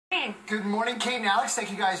morning. Good morning, Kate and Alex.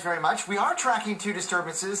 Thank you guys very much. We are tracking two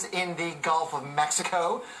disturbances in the Gulf of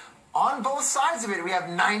Mexico. On both sides of it, we have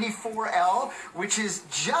 94L, which is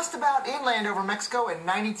just about inland over Mexico, and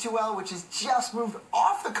 92L, which has just moved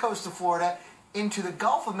off the coast of Florida into the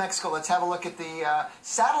Gulf of Mexico. Let's have a look at the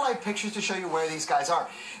satellite pictures to show you where these guys are.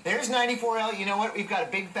 There's 94L. You know what? We've got a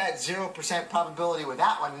big fat 0% probability with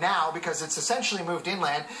that one now because it's essentially moved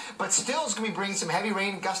inland, but still it's going to be bringing some heavy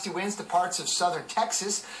rain, gusty winds to parts of southern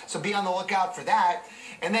Texas, so be on the lookout for that.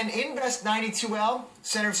 And then Invest 92L,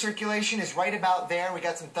 center of circulation is right about there. We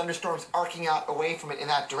got some thunderstorms arcing out away from it in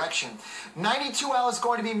that direction. 92L is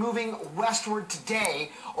going to be moving westward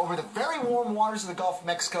today over the very warm waters of the Gulf of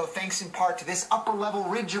Mexico, thanks in part to this upper level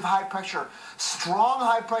ridge of high pressure. Strong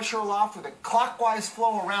high pressure aloft with a clockwise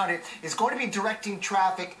flow around it is going to be directing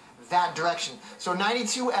traffic that direction. So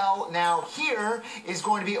 92L now here is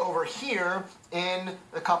going to be over here in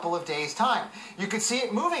a couple of days' time. You can see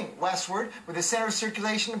it moving westward with the center of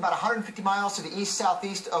circulation about 150 miles to the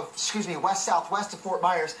west-southwest of Fort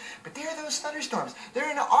Myers. But there are those thunderstorms. They're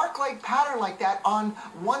in an arc-like pattern like that on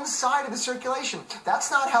one side of the circulation. That's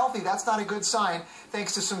not healthy. That's not a good sign,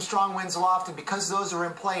 thanks to some strong winds aloft. And because those are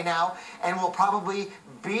in play now and will probably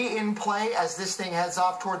be in play as this thing heads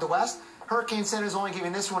off toward the west, Hurricane Center is only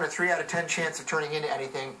giving this one a 3 out of 10 chance of turning into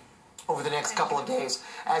anything over the next couple of days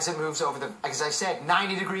as it moves over the, as I said,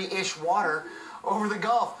 90-degree-ish water over the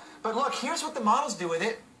Gulf. But look, here's what the models do with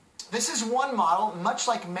it. This is one model, much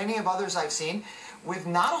like many of others I've seen, with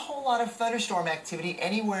not a whole lot of thunderstorm activity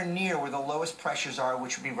anywhere near where the lowest pressures are,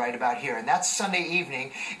 which would be right about here. And that's Sunday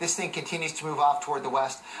evening. This thing continues to move off toward the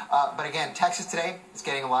west. But again, Texas today is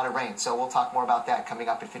getting a lot of rain. So we'll talk more about that coming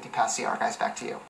up at 50 past the hour. Guys, back to you.